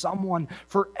desperate for someone,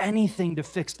 for anything to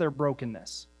fix their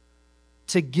brokenness,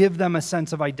 to give them a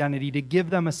sense of identity, to give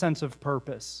them a sense of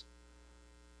purpose.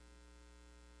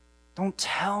 Don't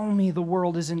tell me the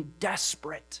world isn't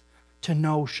desperate to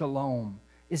know Shalom,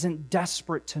 isn't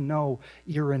desperate to know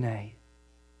Irene.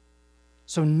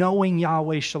 So knowing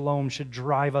Yahweh Shalom should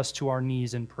drive us to our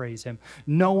knees and praise Him.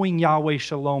 Knowing Yahweh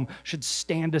Shalom should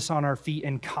stand us on our feet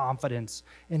in confidence.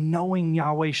 And knowing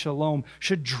Yahweh Shalom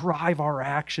should drive our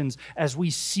actions as we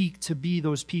seek to be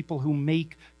those people who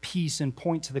make peace and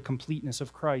point to the completeness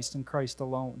of Christ and Christ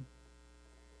alone.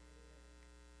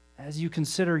 As you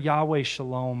consider Yahweh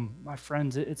Shalom, my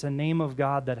friends, it's a name of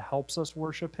God that helps us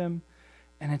worship Him.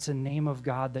 And it's a name of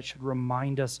God that should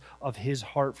remind us of His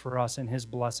heart for us and His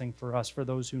blessing for us, for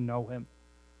those who know Him.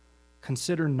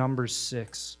 Consider Numbers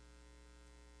 6.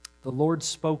 The Lord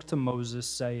spoke to Moses,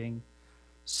 saying,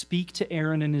 "Speak to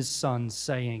Aaron and his sons,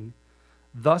 saying,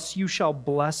 Thus you shall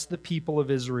bless the people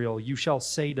of Israel. You shall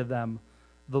say to them,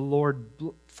 the Lord..."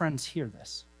 Friends, hear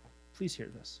this. Please hear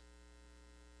this.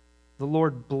 "The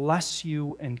Lord bless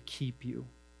you and keep you.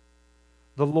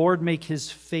 The Lord make His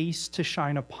face to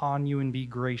shine upon you and be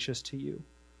gracious to you.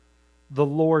 The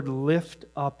Lord lift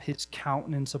up His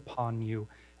countenance upon you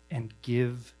and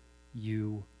give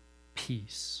you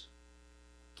peace."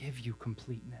 Give you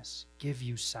completeness. Give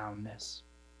you soundness.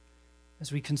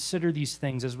 As we consider these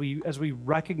things, as we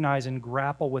recognize and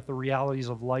grapple with the realities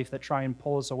of life that try and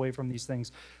pull us away from these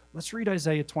things, let's read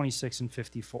Isaiah 26 and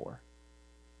 54.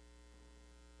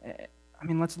 I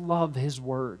mean, let's love His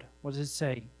word. What does it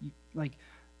say? Like,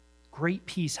 great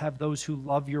peace have those who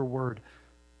love your word.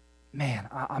 Man,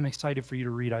 I'm excited for you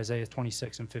to read Isaiah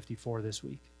 26 and 54 this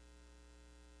week.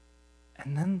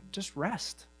 And then just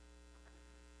rest.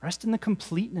 Rest in the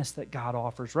completeness that God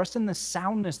offers. Rest in the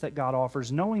soundness that God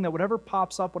offers, knowing that whatever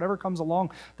pops up, whatever comes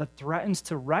along that threatens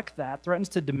to wreck that, threatens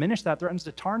to diminish that, threatens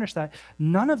to tarnish that,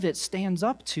 none of it stands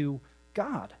up to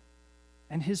God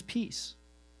and His peace.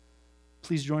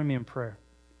 Please join me in prayer.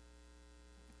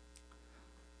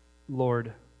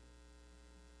 Lord,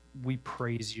 we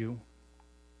praise You.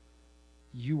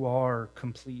 You are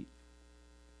complete.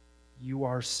 You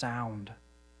are sound.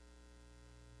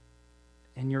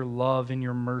 In Your love, in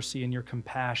Your mercy, in Your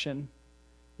compassion,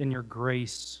 in Your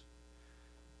grace,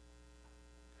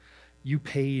 You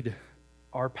paid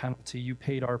our penalty. You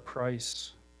paid our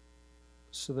price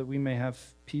so that we may have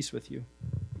peace with You.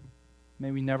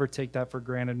 May we never take that for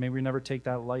granted. May we never take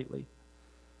that lightly.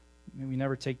 May we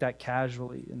never take that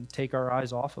casually and take our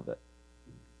eyes off of it.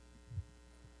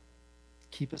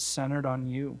 Keep us centered on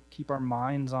You. Keep our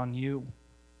minds on You,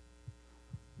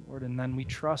 Lord. And then we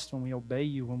trust when we obey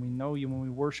You, when we know You, when we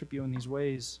worship You in these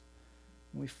ways,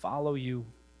 when we follow You.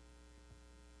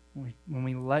 When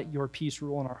we let your peace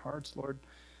rule in our hearts, Lord,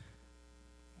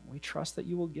 we trust that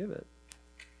you will give it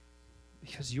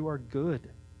because you are good.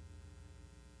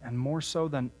 And more so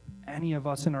than any of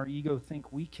us in our ego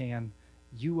think we can,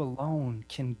 you alone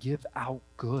can give out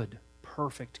good,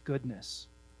 perfect goodness.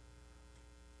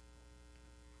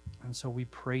 And so we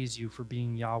praise you for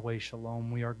being Yahweh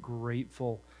Shalom. We are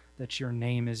grateful that your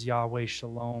name is Yahweh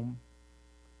Shalom.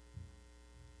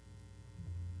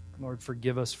 Lord,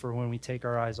 forgive us for when we take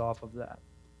our eyes off of that.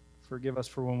 Forgive us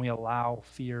for when we allow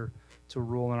fear to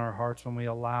rule in our hearts, when we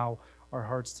allow our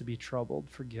hearts to be troubled.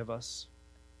 Forgive us.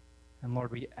 And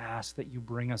Lord, we ask that you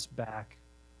bring us back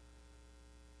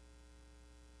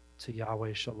to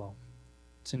Yahweh Shalom.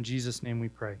 It's in Jesus' name we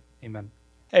pray. Amen.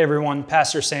 Hey everyone,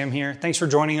 Pastor Sam here. Thanks for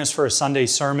joining us for a Sunday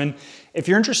sermon. If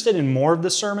you're interested in more of the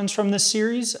sermons from this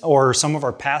series or some of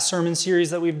our past sermon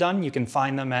series that we've done, you can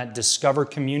find them at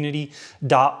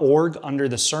discovercommunity.org under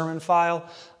the sermon file.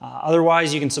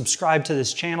 Otherwise, you can subscribe to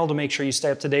this channel to make sure you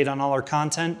stay up to date on all our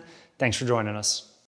content. Thanks for joining us.